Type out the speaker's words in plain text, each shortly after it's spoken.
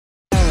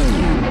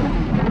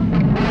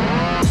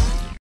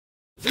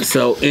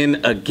So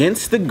in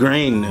Against the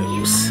Grain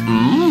news,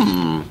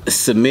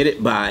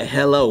 submitted by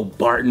Hello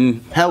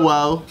Barton.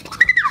 Hello.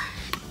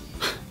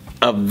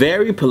 A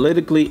very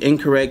politically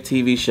incorrect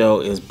TV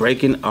show is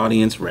breaking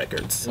audience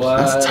records.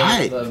 That's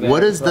tight.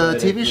 What is the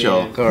TV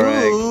show?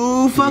 Correct.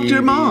 Who fucked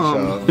your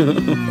mom?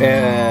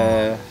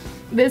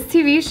 This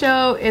TV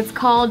show is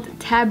called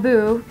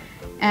Taboo,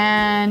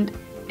 and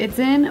it's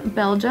in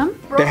Belgium.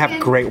 They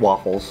have great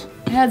waffles.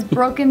 It has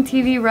broken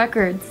TV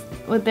records.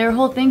 What their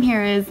whole thing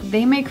here is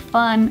they make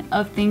fun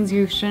of things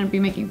you shouldn't be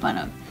making fun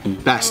of.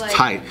 That's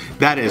tight.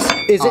 That is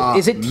Is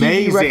it TV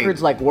amazing.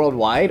 records like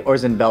worldwide or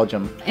is it in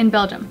Belgium? In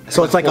Belgium.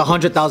 So it's like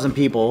 100,000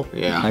 people.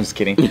 Yeah. I'm just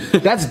kidding.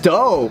 That's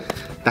dope.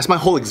 That's my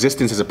whole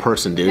existence as a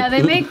person, dude. Yeah,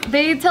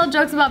 they tell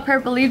jokes about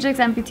paraplegics,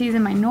 amputees,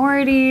 and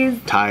minorities.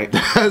 Tight.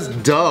 That's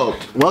dope.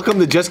 Welcome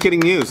to Just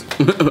Kidding News.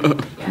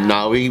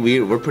 Nah,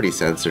 we're pretty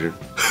censored.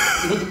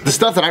 The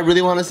stuff that I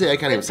really want to say, I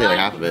can't even say like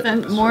half of it.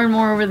 And more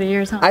over the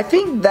years, huh? I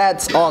think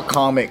that's all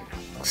comics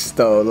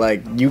though.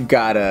 Like you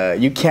can't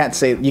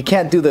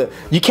do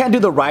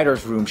the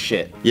writer's room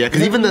shit. Yeah,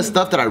 because even the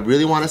stuff that I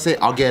really want to say,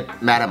 I'll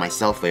get mad at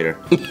myself later.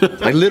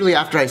 Like literally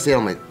after I say it,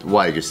 I'm like,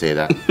 why did you say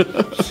that?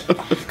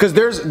 Because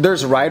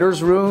there's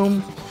writer's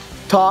room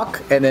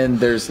talk, and then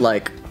there's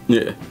like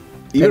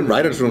Even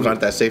writers' rooms aren't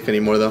that safe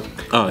anymore, though.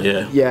 Oh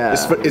yeah. Yeah.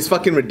 It's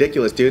fucking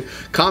ridiculous, dude.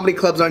 Comedy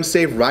clubs aren't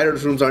safe.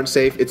 Writers' rooms aren't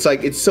safe. It's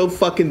like it's so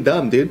fucking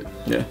dumb, dude.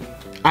 Yeah.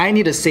 I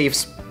need a safe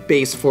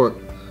space for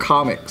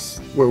comics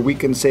where we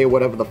can say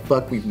whatever the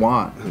fuck we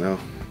want. I know.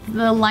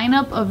 The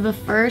lineup of the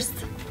first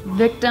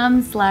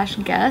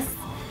victim/guests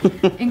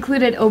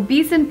included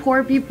obese and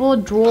poor people,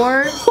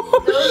 dwarves,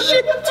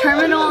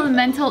 terminal and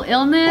mental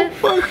illness,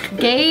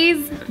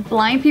 gays,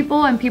 blind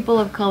people, and people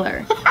of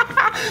color.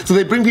 So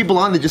they bring people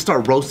on, they just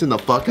start roasting the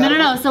fuck out of them?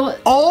 No. So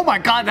Oh my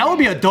god, that would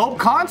be a dope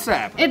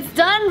concept. it's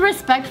done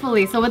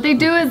respectfully. So what they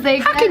do is they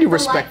How can you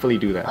respectfully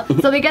do that?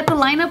 So they get the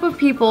lineup of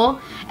people,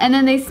 and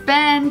then they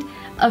spend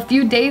a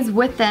few days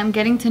with them,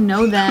 getting to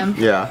know them.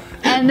 Yeah.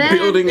 And then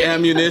Building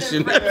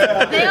ammunition. They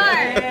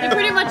are. They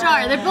pretty much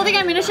are. They're building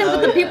ammunition, but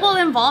the people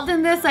involved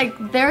in this, like,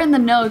 they're in the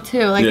know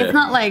too. Like, Yeah. it's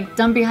not like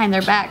done behind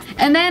their backs.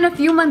 And then a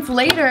few months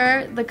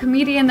later, the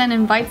comedian then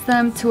invites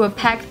them to a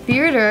packed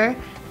theater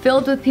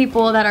filled with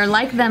people that are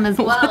like them as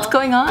well. What's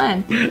going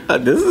on?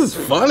 This is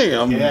funny.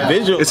 I'm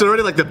visual. It's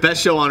already like the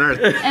best show on earth.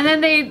 And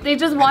then they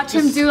just watch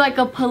him do like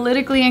a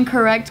politically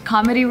incorrect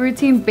comedy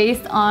routine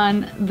based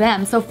on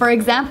them. So for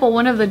example,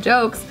 one of the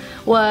jokes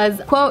was,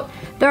 quote,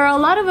 "There are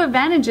a lot of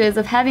advantages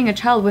of having a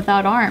child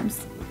without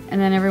arms." And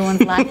then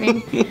everyone's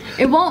laughing.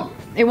 It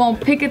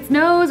won't pick its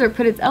nose or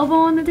put its elbow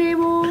on the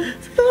table.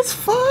 That's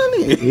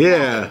funny.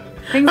 Yeah.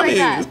 Things I like mean,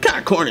 that. it's kind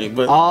of corny,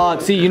 but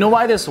See, you know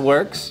why this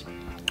works?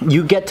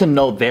 You get to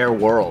know their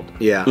world.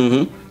 Yeah.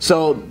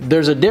 So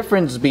there's a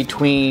difference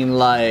between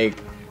like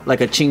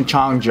a ching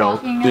chong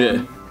joke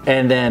yeah.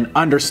 and then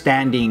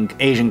understanding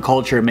Asian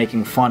culture,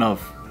 making fun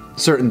of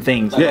certain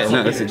things. Yeah,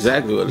 no, that's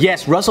exactly what it is.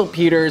 Yes, Russell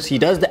Peters, he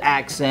does the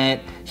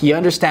accent, he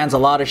understands a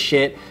lot of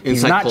shit.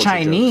 He's Inside not culture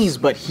Chinese,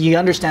 but he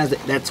understands that.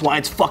 That's why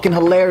it's fucking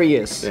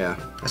hilarious. Yeah.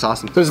 That's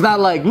awesome. So it's not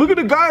like, look at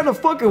the guy in a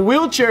fucking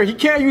wheelchair, he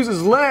can't use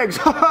his legs.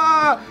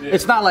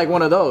 It's not like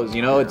one of those,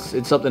 you know,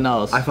 it's something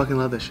else. I fucking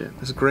love this shit.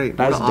 That's great.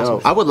 That's What awesome.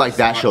 dope. I would like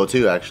that show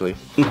too, actually.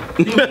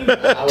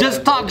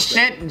 Just talk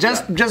shit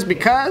just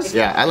because?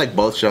 Yeah, I like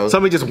both shows.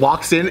 Somebody just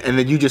walks in and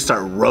then you just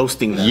start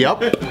roasting them.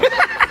 Yep.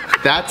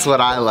 That's what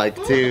I like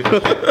too.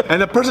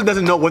 And the person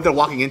doesn't know what they're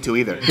walking into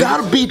either.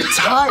 That'd be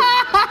tight.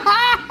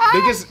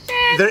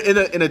 They're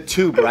in a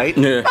tube, right?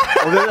 Yeah.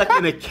 Or they're like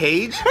in a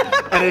cage,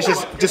 and it's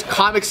just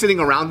comics sitting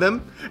around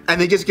them, and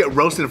they just get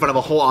roasted in front of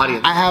a whole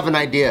audience. I have an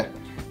idea.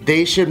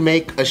 They should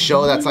make a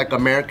show that's like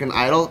American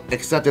Idol,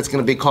 except it's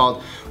gonna be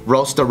called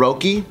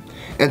Roast-a-Roki.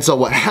 And so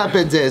what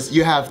happens is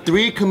you have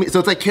three so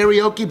it's like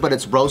karaoke, but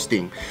it's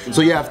roasting.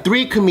 So you have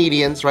three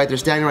comedians, right? They're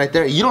standing right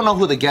there. You don't know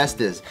who the guest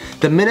is.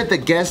 The minute the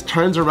guest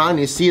turns around and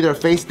you see their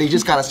face, they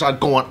just gotta start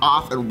going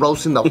off and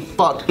roasting the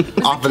fuck off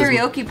The of this.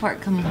 karaoke part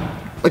come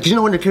on. Like, you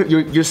know when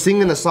you're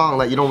singing a song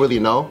that you don't really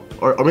know?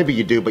 Or maybe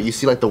you do, but you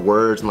see like the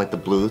words and like the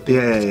blue thing.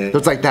 Yeah. So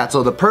it's like that.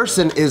 So the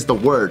person is the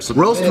word. So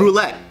Roast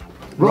roulette.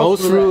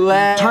 Roast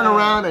roulette. turn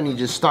around and you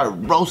just start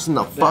roasting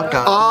the fuck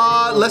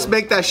out. Let's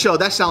make that show.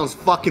 That sounds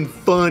fucking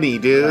funny,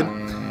 dude.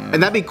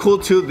 And that'd be cool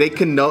too. They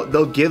can know.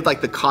 They'll give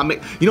like the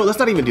comic. You know, let's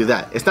not even do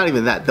that. It's not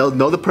even that. They'll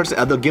know the person.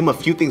 They'll give them a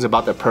few things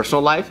about their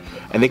personal life,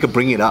 and they could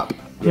bring it up.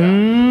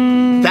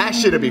 That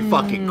shit'd be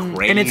fucking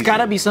crazy. And it's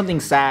gotta be something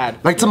sad.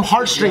 Like some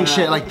heartstring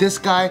shit. Like this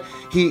guy,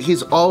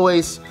 he's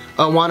always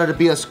wanted to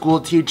be a school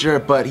teacher,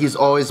 but he's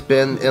always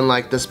been in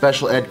like the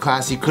special ed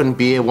class. He couldn't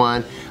be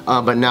one,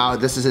 but now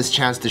this is his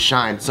chance to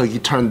shine. So you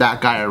turn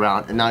that guy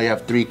around, and now you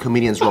have three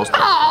comedians roasting.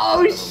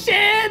 Oh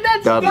shit,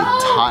 that's That'd be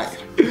tight.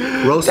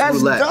 roast That's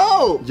roulette.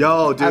 dope.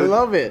 Yo, dude. I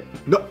love it.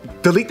 No,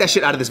 delete that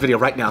shit out of this video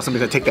right now.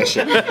 Somebody's gonna take that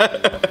shit.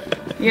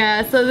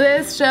 Yeah, so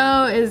this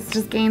show is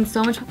just gained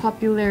so much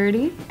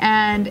popularity,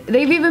 and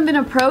they've even been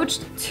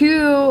approached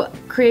to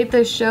create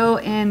this show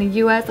in the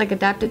U.S., like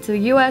adapt it to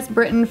the U.S.,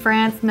 Britain,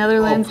 France,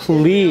 Netherlands,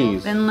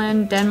 Please.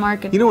 Finland,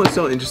 Denmark. You know what's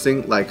so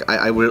interesting? Like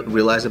I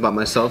realized about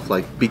myself,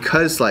 like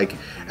because like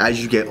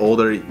as you get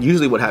older,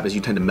 usually what happens, you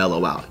tend to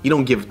mellow out. You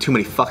don't give too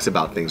many fucks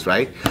about things,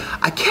 right?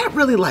 I can't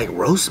really like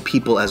roast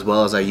people as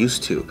well as I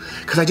used to,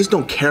 because I just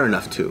don't care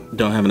enough to.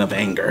 Don't have enough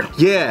anger.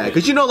 Yeah,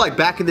 because you know, like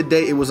back in the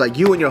day, it was like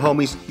you and your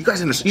homies, you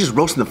guys, you just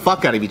roasting the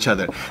fuck out of each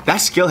other. That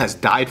skill has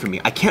died for me.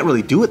 I can't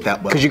really do it that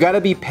well. Because you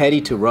gotta be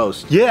petty to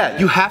roast. Yeah,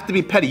 you have to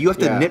be petty. You have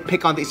to Yeah.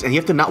 nitpick on things, and you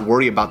have to not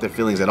worry about their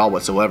feelings at all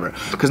whatsoever.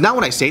 Because now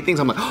when I say things,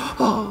 I'm like,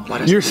 oh, why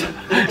does So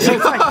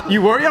it's like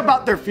you worry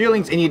about their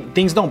feelings and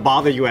things don't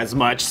bother you as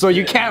much, so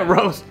you can't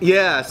roast.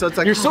 Yeah, so it's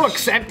like You're so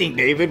accepting,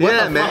 David. What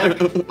yeah, the man.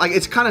 fuck? Like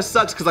it kind of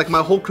sucks because like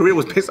my whole career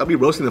was based on me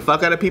roasting the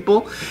fuck out of people,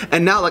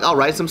 and now like I'll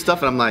write some stuff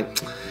and I'm like,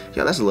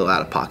 yeah, that's a little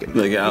out of pocket.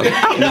 Like, I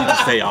don't need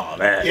to say all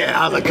that. Yeah,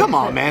 I was like, come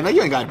on, man, like,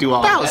 you ain't gotta do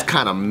all That that. was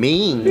kind of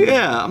mean.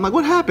 Yeah, I'm like,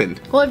 what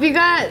happened? Well, if you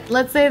got,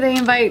 let's say they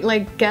invite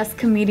like guest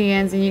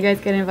comedians and you guys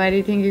get invited,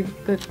 you think you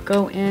could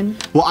go in?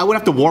 Well, I would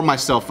have to warm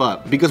myself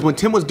up because when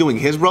Tim was doing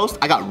his roast,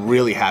 I got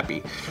really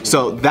happy.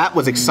 So that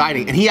was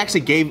exciting, and he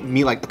actually gave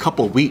me like a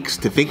couple weeks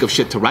to think of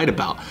shit to write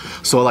about.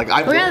 So like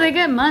I. Oh yeah, they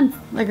get months,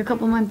 like a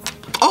couple months.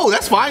 Oh,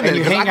 that's fine then.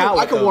 you 'cause hang out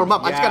I with can them. warm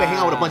up. I just gotta hang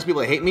out with a Yeah. bunch of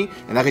people that hate me,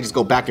 and I can just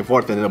go back and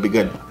forth, and it'll be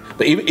good.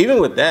 But even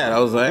with that, I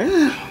was like,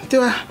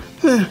 do I?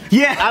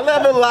 Yeah. I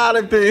left a lot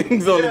of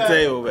things on the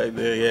table back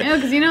there. You Yeah. know,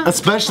 because you know.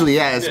 Especially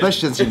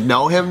since you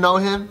know him.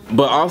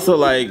 But also,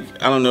 like,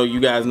 I don't know, you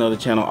guys know the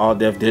channel All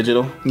Def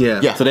Digital? Yeah.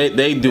 Yeah. So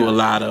they do a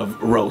lot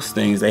of roast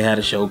things. They had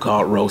a show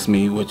called Roast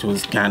Me, which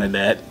was kind of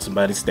that.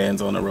 Somebody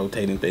stands on a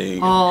rotating thing.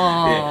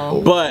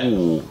 Yeah. But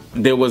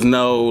there was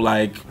no,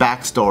 like,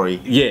 Backstory.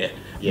 yeah.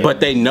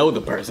 But they know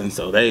the person,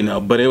 so they know.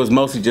 But it was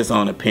mostly just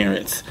on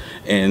appearance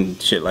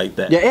and shit like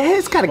that. Yeah,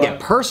 it's gotta get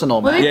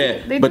personal, Well, man.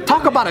 Yeah, they but do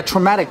Talk about a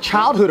traumatic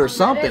childhood or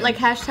something. like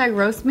hashtag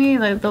roast me,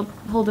 like they'll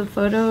hold a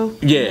photo.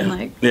 Yeah. And,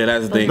 like, Yeah,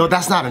 that's the thing. No,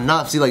 that's not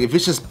enough. See, like if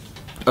it's just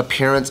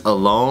appearance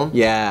alone,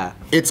 yeah.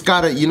 it's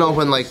gotta, you know,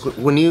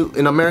 when you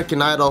in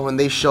American Idol, when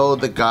they show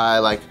the guy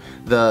like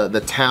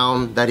the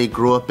town that he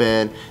grew up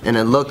in, and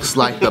it looks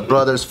like the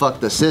brothers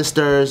fuck the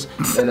sisters,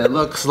 and it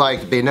looks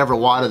like they never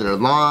water their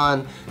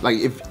lawn. Like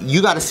if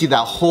you gotta see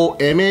that whole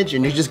image,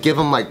 and you just give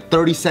them like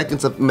 30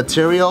 seconds of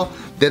material,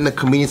 then the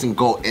comedians can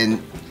go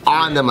in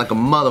on them like a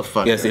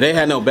motherfucker. Yeah, see, they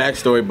had no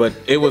backstory, but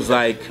it was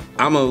like,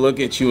 I'm gonna look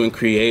at you and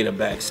create a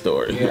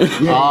backstory.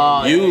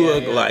 You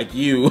look like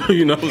you,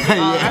 you know?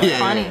 That's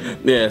funny.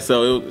 Yeah,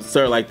 so it was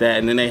sort of like that,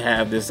 and then they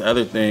have this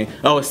other thing.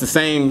 Oh, it's the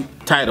same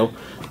title,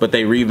 but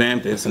they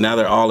revamped it, so now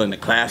they're all in the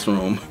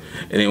classroom,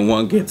 and then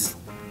one gets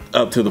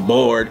up to the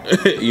board,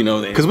 you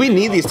know. Because we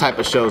need these type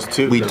of shows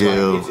too. We 'cause,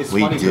 do. like, it's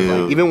We funny 'cause,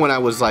 do. like, even when I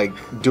was like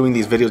doing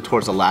these videos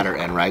towards the latter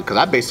end, right? Because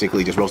I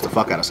basically just roast the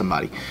fuck out of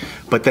somebody.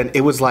 But then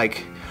it was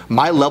like,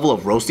 my level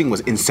of roasting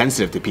was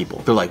insensitive to people.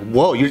 They're like,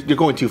 whoa, you're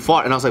going too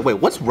far. And I was like, wait,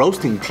 what's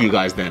roasting to you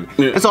guys then?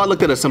 Yeah. And so I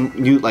looked at some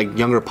new, like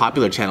younger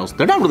popular channels.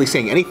 They're not really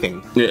saying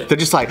anything. Yeah. They're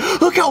just like,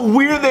 look how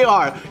weird they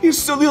are. You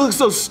look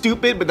so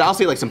stupid. But I'll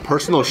say like some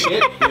personal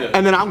shit.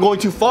 And then I'm going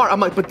too far. I'm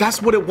like, but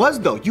that's what it was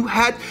though.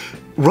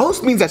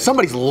 Roast means that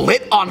somebody's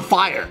lit on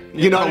fire.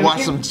 You know,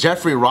 Watch some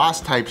Jeffrey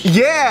Ross type shit.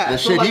 Yeah. The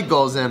so, shit like, he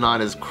goes in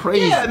on is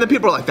crazy. yeah, and then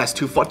people are like, that's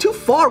too far. Too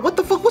far? What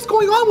the fuck? What's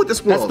going on with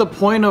this world? That's the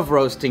point of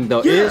roasting,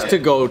 though, Yeah. is to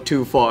go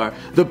too far.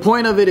 The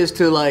point of it is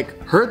to like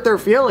hurt their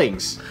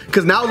feelings.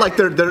 Because now, like,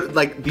 they're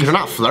like, You're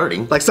not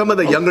flirting. like some of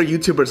the younger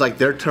YouTubers, like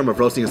their term of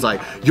roasting is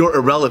like, you're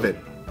irrelevant.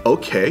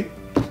 Okay.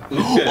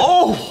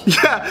 Oh,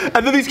 yeah.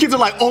 And then these kids are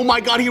like, oh my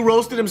god, he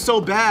roasted him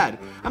so bad.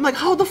 I'm like,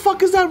 how the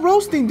fuck is that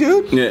roasting,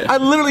 dude? Yeah. I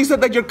literally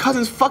said that your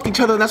cousins fucked each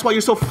other and that's why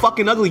you're so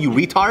fucking ugly, you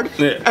retard.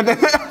 Yeah. And then,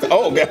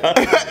 Oh, God.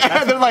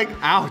 and they're like,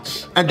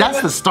 Ouch. And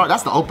that's the start.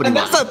 That's the opening. and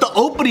that's not the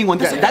opening one.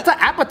 That's an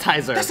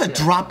appetizer. That's a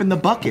drop in the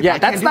bucket. yeah, I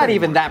can't that's do not that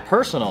even anymore. that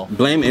personal.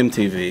 Blame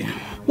MTV.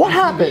 What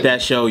happened?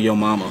 That show, Yo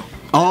Mama.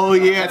 Oh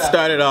yeah. That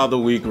started all the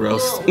week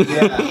roast.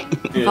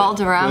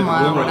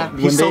 Valderrama or whatever.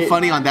 He's so they-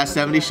 funny on that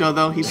 70s show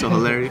though. He's so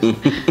hilarious.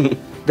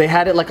 They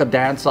had it like a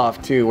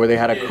dance-off too, where they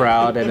had a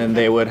crowd and then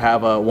they would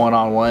have a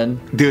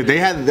one-on-one. Dude,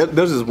 there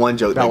was this one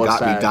joke that was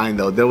got me sad. dying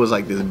though. There was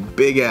like this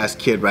big ass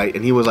kid, right?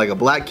 And he was like a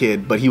black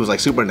kid, but he was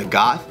like super into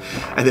goth.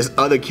 And this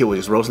other kid was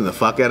just roasting the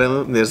fuck out of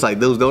him. And there's like,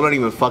 those aren't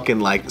even fucking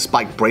like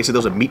spiked bracelets.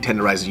 Those are meat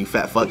tenderizers, you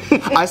fat fuck.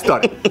 I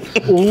started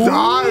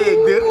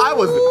dying, dude. I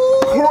was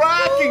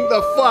cracking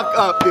the fuck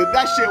up, dude.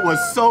 That shit was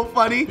so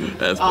funny.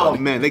 That's Oh funny.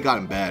 man, they got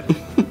him bad.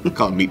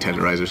 Call them meat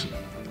tenderizers.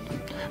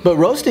 But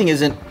roasting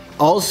isn't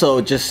also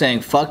just saying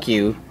fuck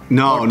you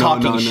No, or no,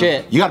 talking no, no.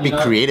 shit. You gotta be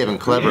creative and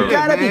clever. You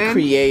gotta man. be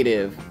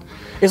creative.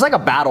 It's like a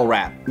battle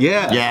rap.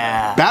 Yeah.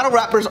 Yeah. Battle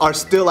rappers are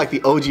still like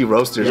the OG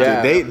roasters,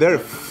 Yeah. dude. They're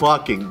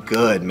fucking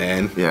good,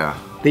 man. Yeah.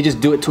 They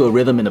just do it to a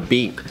rhythm and a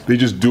beat. They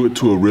just do it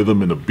to a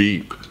rhythm and a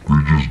beat.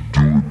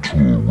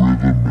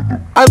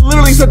 I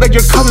literally said that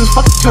your cousins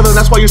fucked each other and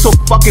that's why you're so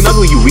fucking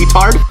ugly, you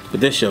retard.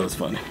 But this show is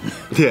funny.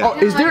 Yeah. Oh,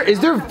 is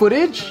there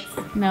footage?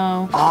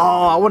 No.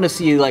 Oh, I want to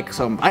see like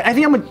some. I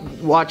think I'm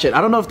gonna watch it.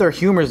 I don't know if their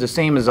humor is the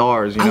same as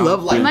ours. You know? I love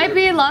It like. might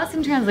be lost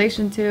in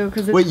translation too,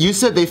 because Wait, you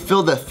said they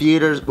fill the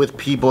theaters with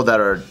people that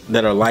are.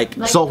 like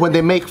So when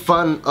they make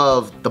fun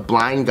of the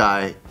blind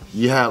guy,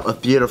 you have a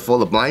theater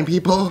full of blind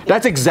people?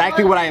 That's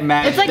exactly what I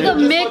imagined. it's like a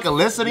mix. Fucking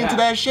listening to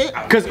that shit?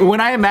 Because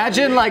when I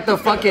imagine like the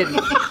fucking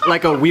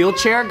like a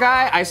wheelchair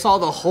guy, I saw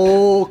the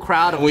whole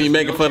crowd of. when you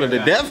making fun of the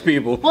deaf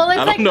people. Well, it's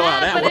I don't like know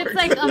that, how but that it's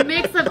works. like a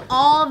mix of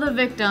all the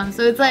victims.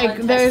 So it's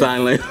like there's.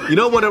 Sign language. You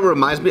know what it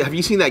reminds me? Have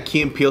you seen that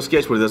Key and Peele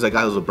sketch where there's that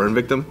guy who was a burn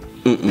victim?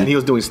 And he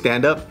was doing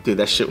stand-up? Dude,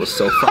 that shit was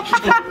so funny.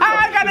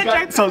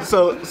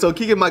 So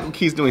Keegan-Michael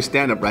Key's doing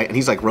stand-up, right? And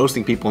he's like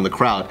roasting people in the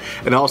crowd.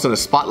 And all of a sudden a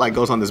spotlight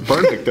goes on this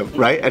burn victim,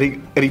 right?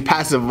 And he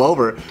passes him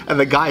over. And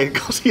the guy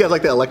goes, he has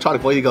like the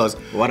electronic voice. He goes,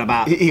 What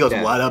about? He goes,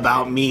 Yeah. what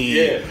about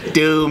me?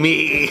 Do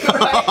me.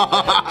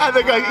 And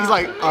the guy, he's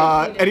like,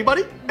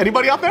 anybody?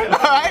 Anybody out there? All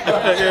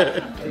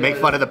right. Make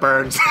fun of the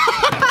burns.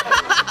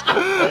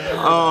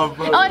 Oh,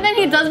 and then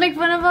he does make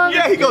fun of him.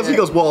 Yeah, he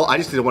goes, well, I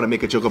just didn't want to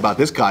make a joke about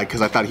this guy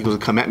because I thought he was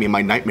gonna come at me in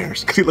my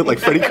nightmares because he looked like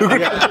Freddy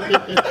Krueger.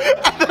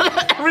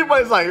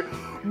 Everybody's like,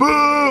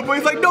 boo! But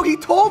he's like, no, he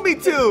told me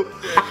to.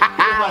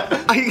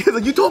 He's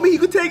like, you told me he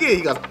could take it.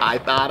 He goes, I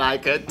thought I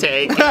could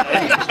take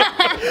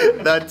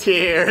it. The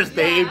tears,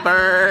 they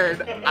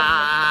burn.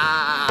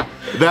 Ah.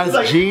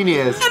 That's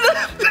genius.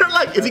 They're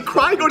like, is he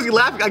crying or is he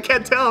laughing? I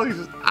can't tell. He's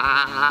just,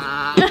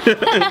 ah.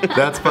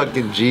 That's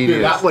fucking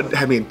genius. That would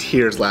have me in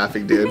tears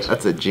laughing, dude.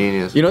 That's a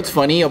genius. You know what's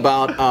funny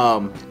about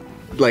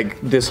like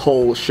this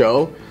whole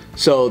show?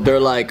 So they're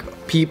like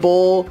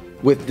people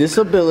with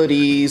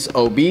disabilities,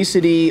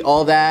 obesity,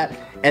 all that,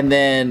 and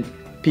then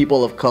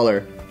people of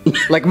color.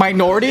 Like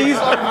minorities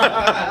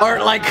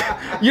are like,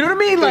 you know what I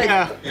mean? Like,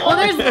 Well,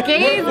 there's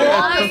gays,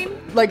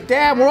 blind. like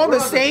damn, we're on the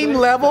same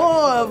level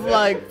of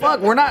like,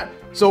 fuck, we're not,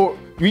 so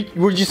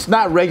we're just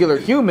not regular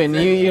human,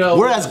 you know.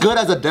 We're as good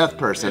as a deaf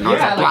person or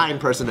as a blind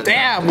person.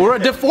 Damn, we're a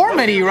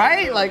deformity,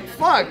 right? Like,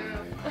 fuck.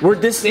 We're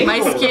disabled.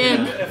 My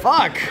skin.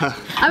 Fuck.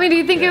 I mean, do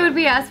you think it would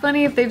be as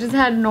funny if they just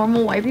had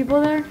normal white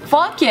people there?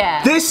 Fuck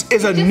yeah. This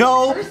is a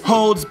no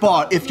holds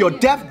bar. If you're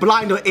deaf,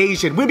 blind, or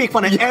Asian, we make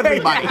fun of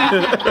everybody.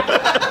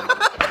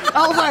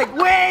 I was like,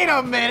 wait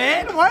a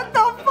minute, what the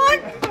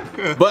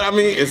fuck? But I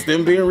mean, it's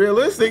them being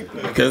realistic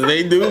because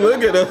they do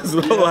look at us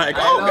like,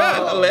 oh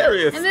god,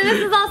 hilarious. And then this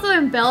is also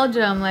in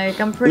Belgium. Like,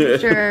 I'm pretty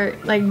sure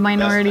like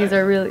minorities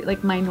are really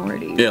like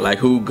minorities. Yeah, like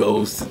who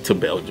goes to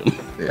Belgium?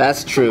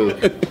 That's true.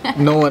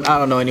 No one, I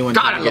don't know anyone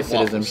God, I trying to get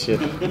love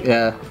citizenship.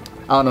 Yeah.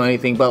 I don't know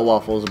anything but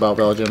waffles about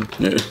Belgium.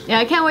 Yeah,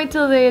 I can't wait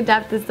till they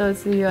adapt this though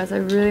to the US. I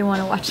really want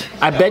to watch it.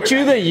 I bet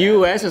you the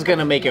US is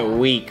gonna make it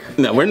weak.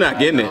 No, we're not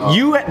getting it.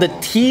 The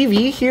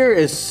TV here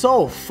is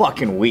so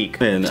fucking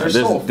weak. Man, there's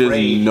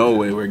no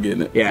way we're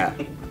getting it. Yeah.